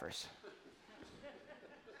Uber drivers.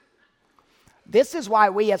 This is why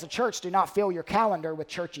we as a church do not fill your calendar with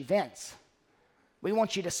church events. We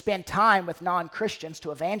want you to spend time with non-Christians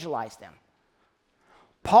to evangelize them.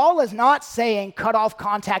 Paul is not saying cut off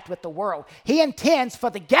contact with the world. He intends for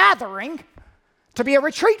the gathering to be a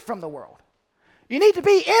retreat from the world. You need to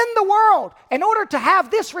be in the world in order to have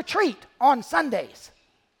this retreat on Sundays.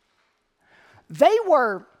 They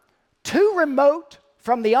were too remote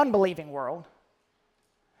from the unbelieving world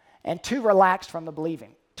and too relaxed with the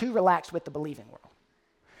believing world.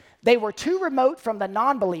 They were too remote from the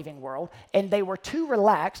non-believing world, and they were too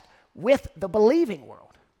relaxed with the believing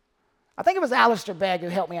world. I think it was Alistair Begg who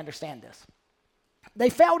helped me understand this. They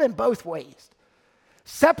failed in both ways.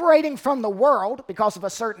 Separating from the world because of a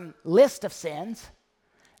certain list of sins,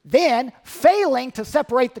 then failing to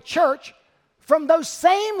separate the church from those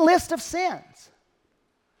same list of sins.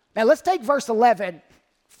 Now let's take verse 11,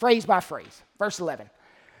 phrase by phrase. Verse 11.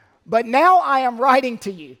 But now I am writing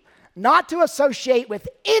to you not to associate with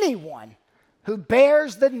anyone who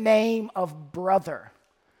bears the name of brother.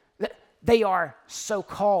 They are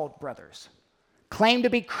so-called brothers, claim to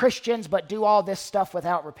be Christians, but do all this stuff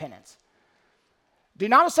without repentance. Do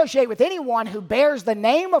not associate with anyone who bears the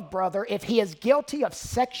name of brother if he is guilty of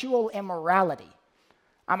sexual immorality.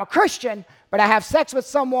 I'm a Christian, but I have sex with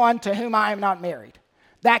someone to whom I am not married.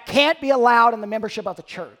 That can't be allowed in the membership of the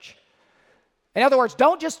church. In other words,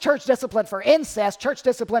 don't just church discipline for incest, church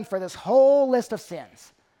discipline for this whole list of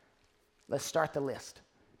sins. Let's start the list.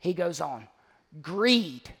 He goes on.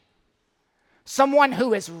 Greed. Someone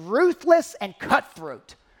who is ruthless and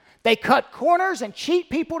cutthroat. They cut corners and cheat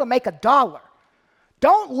people to make $1.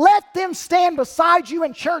 Don't let them stand beside you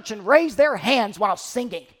in church and raise their hands while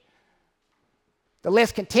singing. The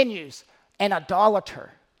list continues. An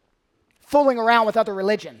idolater. Fooling around with other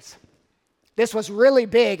religions. This was really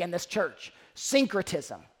big in this church.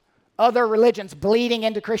 Syncretism. Other religions bleeding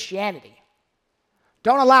into Christianity.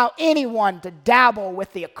 Don't allow anyone to dabble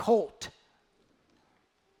with the occult.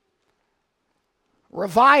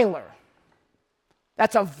 reviler.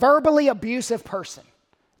 That's a verbally abusive person,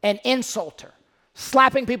 an insulter,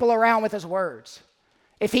 slapping people around with his words.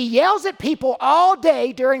 If he yells at people all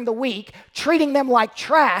day during the week, treating them like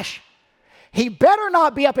trash, he better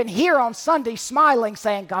not be up in here on Sunday smiling,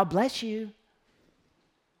 saying, God bless you.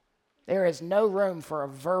 There is no room for a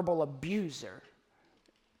verbal abuser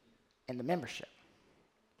in the membership.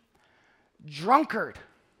 Drunkard.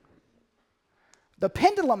 The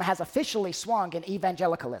pendulum has officially swung in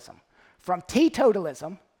evangelicalism from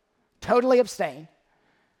teetotalism, totally abstain,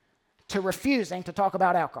 to refusing to talk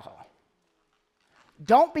about alcohol.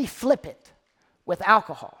 Don't be flippant with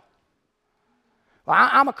alcohol. Well,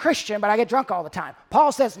 I'm a Christian, but I get drunk all the time.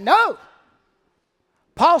 Paul says, no.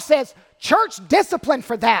 Paul says, church discipline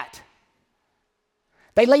for that.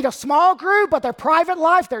 They lead a small group, but their private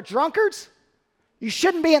life, they're drunkards. You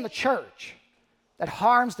shouldn't be in the church. That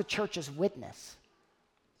harms the church's witness.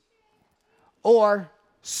 Or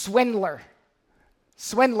swindler.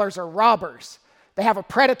 Swindlers are robbers. They have a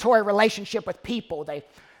predatory relationship with people.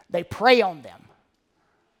 They prey on them.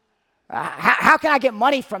 How can I get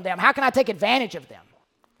money from them? How can I take advantage of them?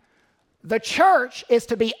 The church is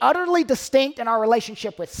to be utterly distinct in our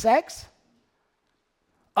relationship with sex,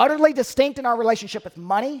 utterly distinct in our relationship with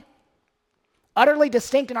money, utterly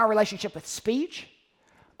distinct in our relationship with speech,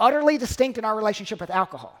 utterly distinct in our relationship with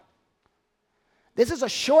alcohol. This is a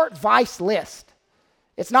short vice list.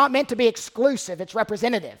 It's not meant to be exclusive, it's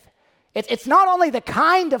representative. It's not only the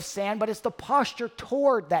kind of sin, but it's the posture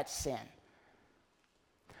toward that sin.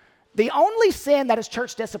 The only sin that is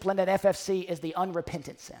church disciplined at FFC is the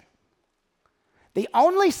unrepentant sin. The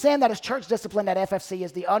only sin that is church disciplined at FFC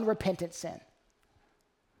is the unrepentant sin.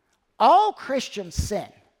 All Christians sin.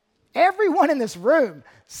 Everyone in this room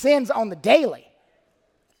sins on the daily.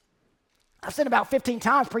 I've sinned about 15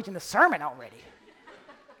 times preaching the sermon already.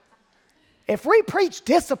 If we preach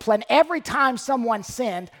discipline every time someone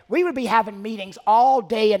sinned, we would be having meetings all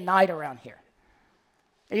day and night around here.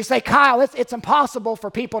 And you say, Kyle, it's impossible for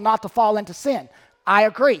people not to fall into sin. I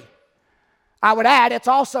agree. I would add, it's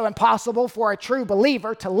also impossible for a true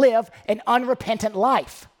believer to live an unrepentant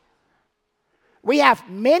life. We have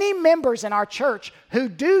many members in our church who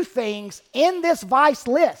do things in this vice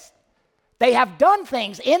list. They have done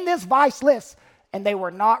things in this vice list, and they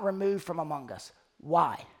were not removed from among us.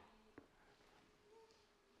 Why?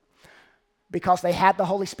 Because they had the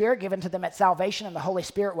Holy Spirit given to them at salvation, and the Holy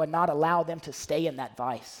Spirit would not allow them to stay in that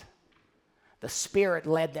vice. The Spirit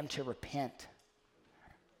led them to repent.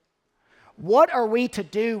 What are we to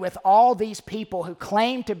do with all these people who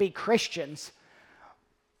claim to be Christians,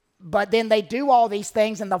 but then they do all these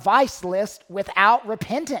things in the vice list without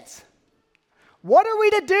repentance? What are we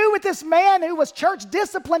to do with this man who was church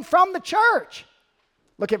disciplined from the church?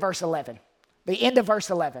 Look at verse 11, the end of verse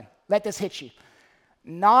 11. Let this hit you.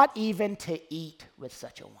 Not even to eat with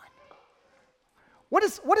such a one. What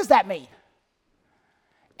does that mean?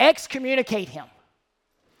 Excommunicate him.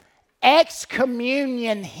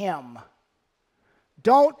 Excommunion him.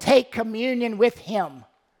 Don't take communion with him.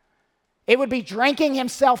 It would be drinking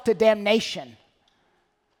himself to damnation.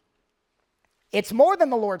 It's more than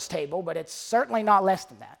the Lord's table, but it's certainly not less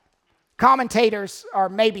than that. Commentators are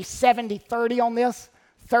maybe 70-30 on this.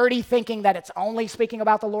 30 thinking that it's only speaking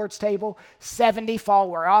about the Lord's table. 70 fall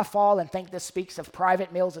where I fall and think this speaks of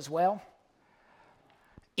private meals as well.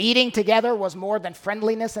 Eating together was more than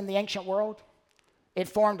friendliness in the ancient world. It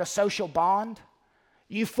formed a social bond.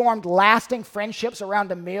 You formed lasting friendships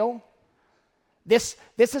around a meal. This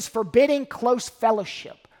is forbidding close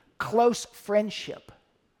fellowship, close friendship.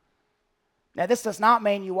 Now, this does not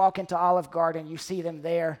mean you walk into Olive Garden, you see them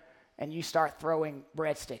there, and you start throwing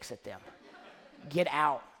breadsticks at them. Get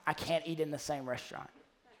out. I can't eat in the same restaurant.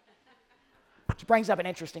 Which brings up an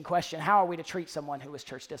interesting question. How are we to treat someone who was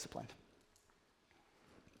church disciplined?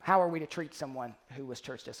 How are we to treat someone who was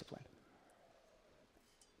church disciplined?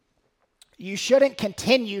 You shouldn't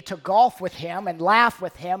continue to golf with him and laugh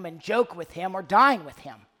with him and joke with him or dine with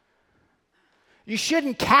him. You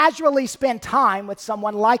shouldn't casually spend time with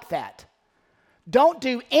someone like that. Don't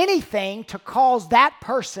do anything to cause that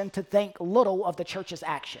person to think little of the church's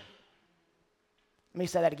action. Let me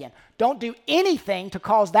say that again. Don't do anything to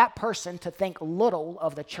cause that person to think little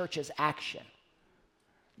of the church's action.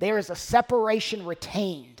 There is a separation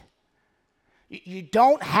retained. You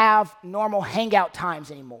don't have normal hangout times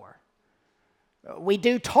anymore. We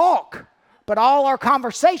do talk, but all our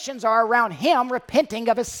conversations are around him repenting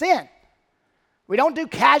of his sin. We don't do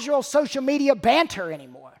casual social media banter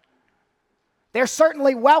anymore. They're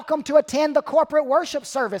certainly welcome to attend the corporate worship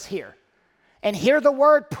service here and hear the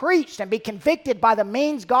word preached and be convicted by the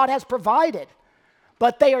means God has provided.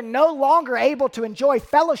 but they are no longer able to enjoy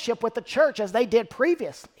fellowship with the church as they did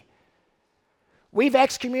previously. We've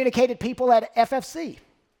excommunicated people at FFC,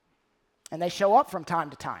 and they show up from time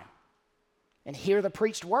to time and hear the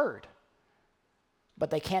preached word, but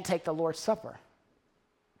they can't take the Lord's Supper.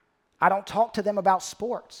 I don't talk to them about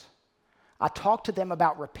sports. I talk to them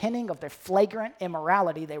about repenting of their flagrant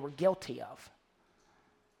immorality they were guilty of.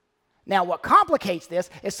 Now, what complicates this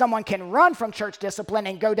is someone can run from church discipline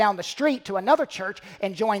and go down the street to another church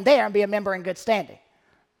and join there and be a member in good standing.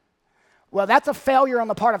 Well, that's a failure on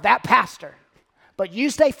the part of that pastor. But you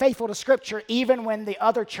stay faithful to Scripture even when the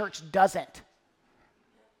other church doesn't.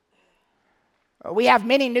 We have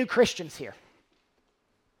many new Christians here.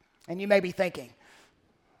 And you may be thinking,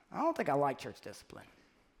 I don't think I like church discipline.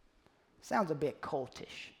 Sounds a bit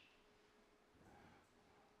cultish.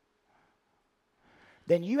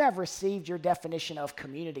 Then you have received your definition of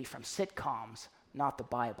community from sitcoms, not the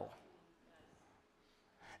Bible.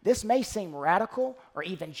 This may seem radical or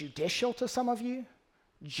even judicial to some of you,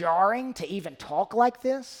 jarring to even talk like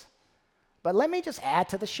this, but let me just add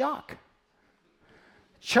to the shock.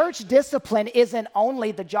 Church discipline isn't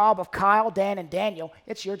only the job of Kyle, Dan, and Daniel,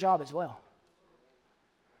 it's your job as well.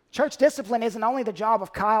 Church discipline isn't only the job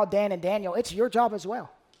of Kyle, Dan, and Daniel, it's your job as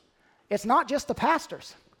well. It's not just the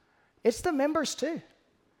pastors, it's the members too.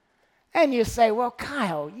 And you say, well,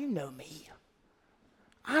 Kyle, you know me.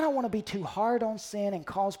 I don't want to be too hard on sin and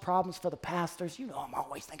cause problems for the pastors. You know I'm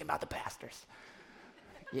always thinking about the pastors.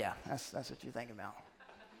 Yeah, that's what you're thinking about.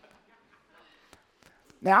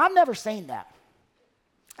 Now, I've never seen that.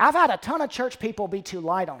 I've had a ton of church people be too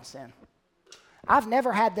light on sin. I've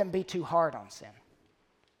never had them be too hard on sin.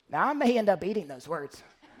 Now, I may end up eating those words,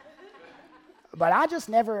 but I just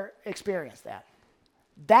never experienced that.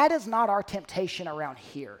 That is not our temptation around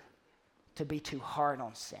here, to be too hard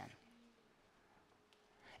on sin.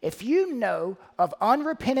 If you know of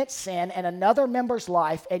unrepentant sin in another member's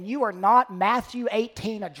life and you are not Matthew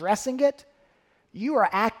 18 addressing it, you are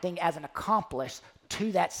acting as an accomplice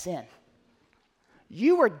to that sin.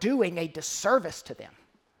 You are doing a disservice to them,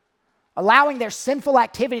 allowing their sinful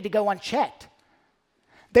activity to go unchecked.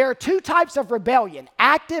 There are two types of rebellion,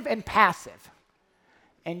 active and passive,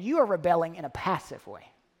 and you are rebelling in a passive way.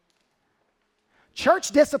 Church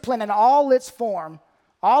discipline in all its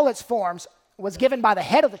forms was given by the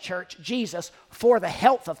head of the church, Jesus, for the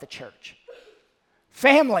health of the church.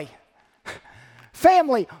 Family,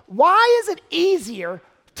 why is it easier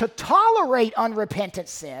to tolerate unrepentant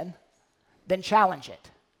sin than challenge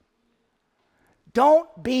it?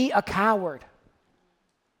 Don't be a coward.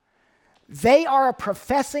 They are a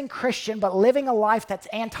professing Christian but living a life that's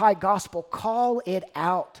anti-gospel. Call it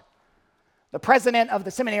out. The president of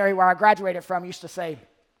the seminary where I graduated from used to say,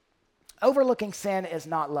 overlooking sin is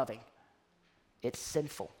not loving. It's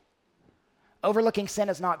sinful. Overlooking sin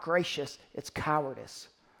is not gracious, it's cowardice.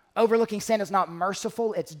 Overlooking sin is not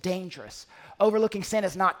merciful, it's dangerous. Overlooking sin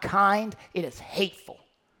is not kind, it is hateful.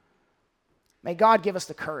 May God give us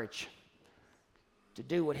the courage to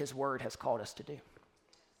do what His Word has called us to do.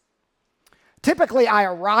 Typically, I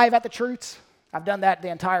arrive at the truths. I've done that the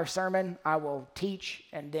entire sermon. I will teach,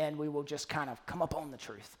 and then we will just kind of come up on the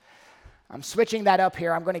truth. I'm switching that up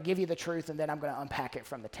here. I'm going to give you the truth, and then I'm going to unpack it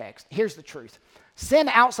from the text. Here's the truth. Sin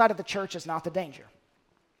outside of the church is not the danger.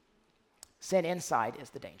 Sin inside is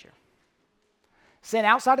the danger. Sin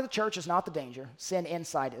outside of the church is not the danger. Sin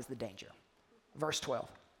inside is the danger. Verse 12.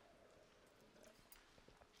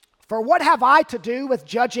 For what have I to do with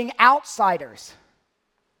judging outsiders?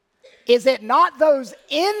 Is it not those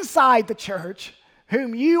inside the church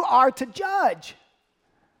whom you are to judge?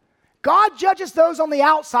 God judges those on the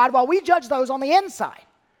outside while we judge those on the inside.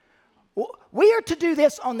 We are to do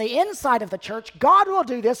this on the inside of the church. God will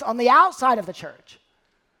do this on the outside of the church.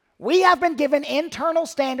 We have been given internal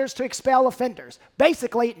standards to expel offenders.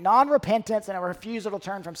 Basically, non-repentance and a refusal to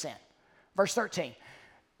turn from sin. Verse 13.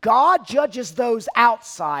 God judges those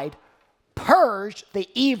outside. Purge the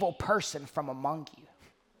evil person from among you.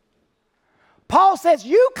 Paul says,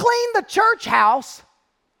 you clean the church house,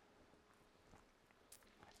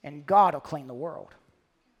 and God will clean the world.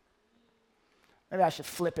 Maybe I should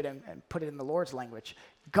flip it and put it in the Lord's language.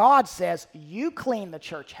 God says, you clean the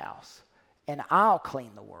church house, and I'll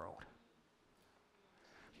clean the world.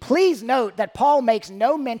 Please note that Paul makes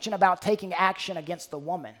no mention about taking action against the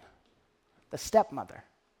woman, the stepmother,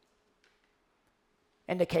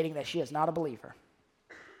 indicating that she is not a believer.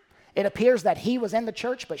 It appears that he was in the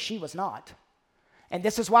church, but she was not. And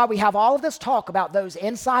this is why we have all of this talk about those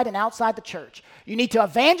inside and outside the church. You need to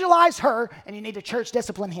evangelize her, and you need to church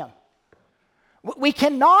discipline him. We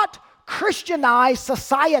cannot Christianize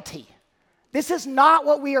society. This is not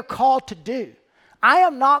what we are called to do. I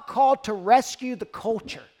am not called to rescue the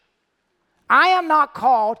culture. I am not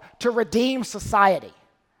called to redeem society.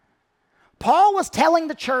 Paul was telling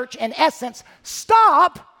the church, in essence,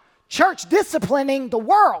 stop church disciplining the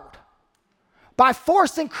world by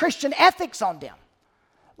forcing Christian ethics on them.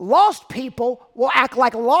 Lost people will act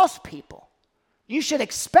like lost people. You should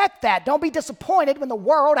expect that. Don't be disappointed when the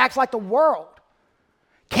world acts like the world.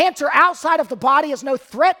 Cancer outside of the body is no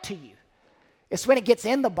threat to you. It's when it gets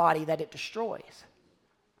in the body that it destroys.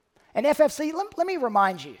 And FFC, let me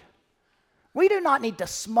remind you, we do not need to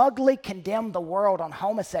smugly condemn the world on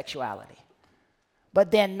homosexuality, but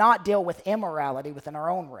then not deal with immorality within our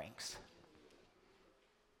own ranks.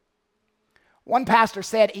 One pastor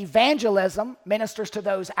said, evangelism ministers to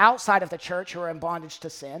those outside of the church who are in bondage to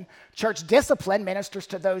sin. Church discipline ministers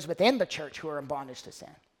to those within the church who are in bondage to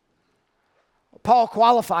sin. Paul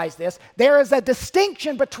qualifies this. There is a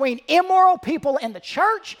distinction between immoral people in the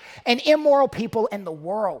church and immoral people in the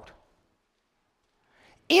world.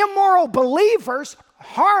 Immoral believers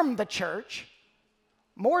harm the church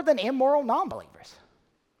more than immoral non-believers.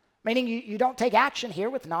 Meaning you don't take action here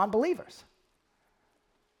with non-believers.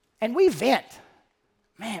 And we vent.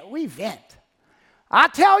 Man, we vent. I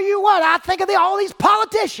tell you what, I think of all these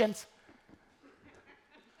politicians.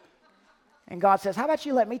 And God says, how about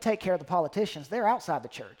you let me take care of the politicians? They're outside the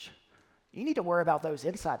church. You need to worry about those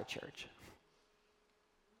inside the church.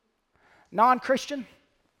 Non-Christian,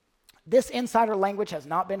 this insider language has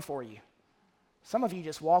not been for you. Some of you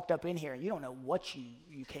just walked up in here and you don't know what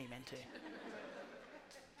you came into.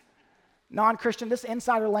 Non-Christian, this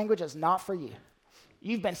insider language is not for you.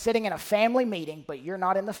 You've been sitting in a family meeting, but you're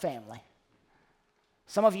not in the family.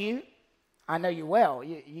 Some of you, I know you well,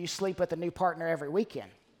 you sleep with a new partner every weekend.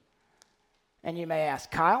 And you may ask,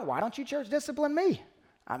 Kyle, why don't you church discipline me?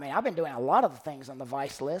 I mean, I've been doing a lot of the things on the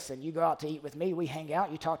vice list, and you go out to eat with me, we hang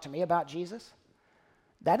out, you talk to me about Jesus.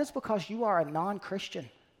 That is because you are a non-Christian.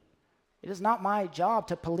 It is not my job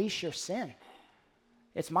to police your sin.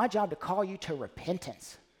 It's my job to call you to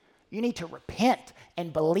repentance. You need to repent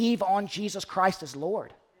and believe on Jesus Christ as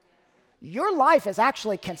Lord. Your life is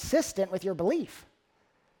actually consistent with your belief.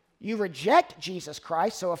 You reject Jesus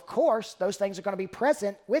Christ, so of course, those things are going to be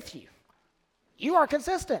present with you. You are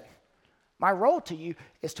consistent. My role to you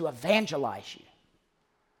is to evangelize you.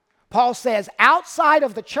 Paul says, outside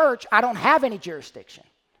of the church, I don't have any jurisdiction.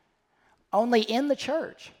 Only in the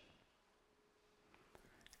church.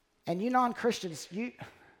 And you non-Christians,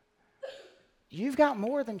 you've got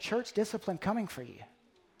more than church discipline coming for you.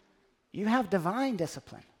 You have divine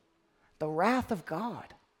discipline, the wrath of God.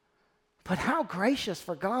 But how gracious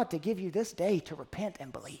for God to give you this day to repent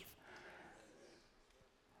and believe.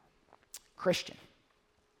 Christian,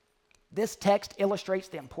 this text illustrates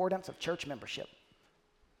the importance of church membership.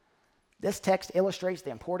 This text illustrates the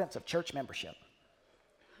importance of church membership.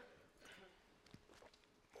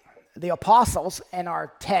 The apostles in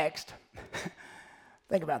our text,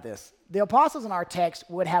 think about this. The apostles in our text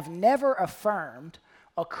would have never affirmed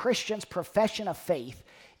a Christian's profession of faith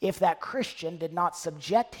if that Christian did not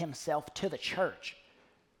subject himself to the church.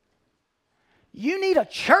 You need a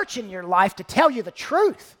church in your life to tell you the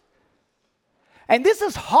truth. And this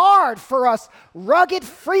is hard for us rugged,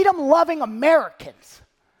 freedom-loving Americans.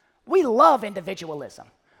 We love individualism.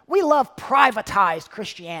 We love privatized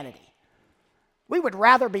Christianity. We would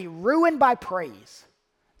rather be ruined by praise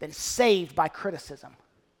than saved by criticism.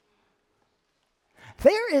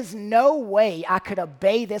 There is no way I could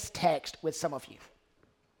obey this text with some of you.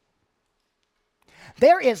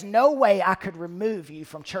 There is no way I could remove you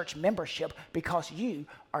from church membership because you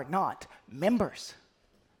are not members.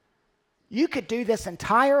 You could do this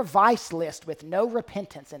entire vice list with no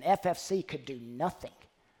repentance, and FFC could do nothing.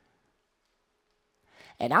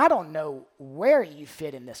 And I don't know where you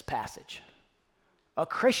fit in this passage. A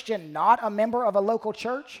Christian not a member of a local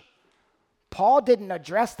church? Paul didn't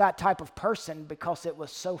address that type of person because it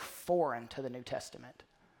was so foreign to the New Testament.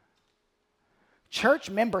 Church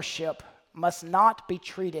membership must not be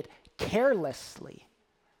treated carelessly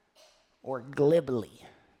or glibly.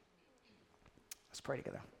 Let's pray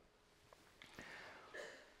together.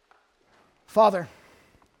 Father,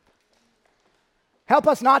 help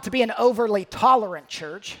us not to be an overly tolerant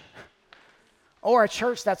church or a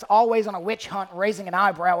church that's always on a witch hunt raising an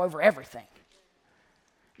eyebrow over everything.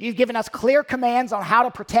 You've given us clear commands on how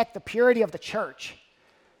to protect the purity of the church.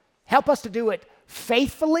 Help us to do it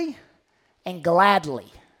faithfully and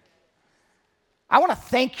gladly. I want to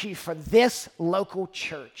thank you for this local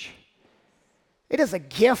church. It is a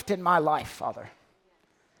gift in my life, Father.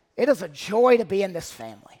 It is a joy to be in this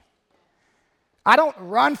family. I don't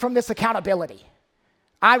run from this accountability.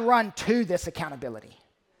 I run to this accountability.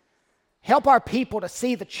 Help our people to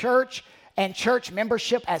see the church and church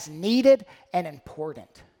membership as needed and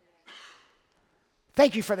important.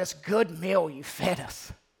 Thank you for this good meal you fed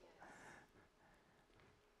us.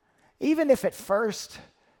 Even if at first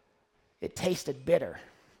it tasted bitter,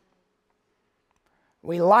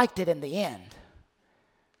 we liked it in the end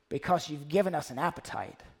because you've given us an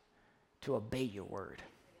appetite to obey your word.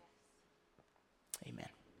 Amen.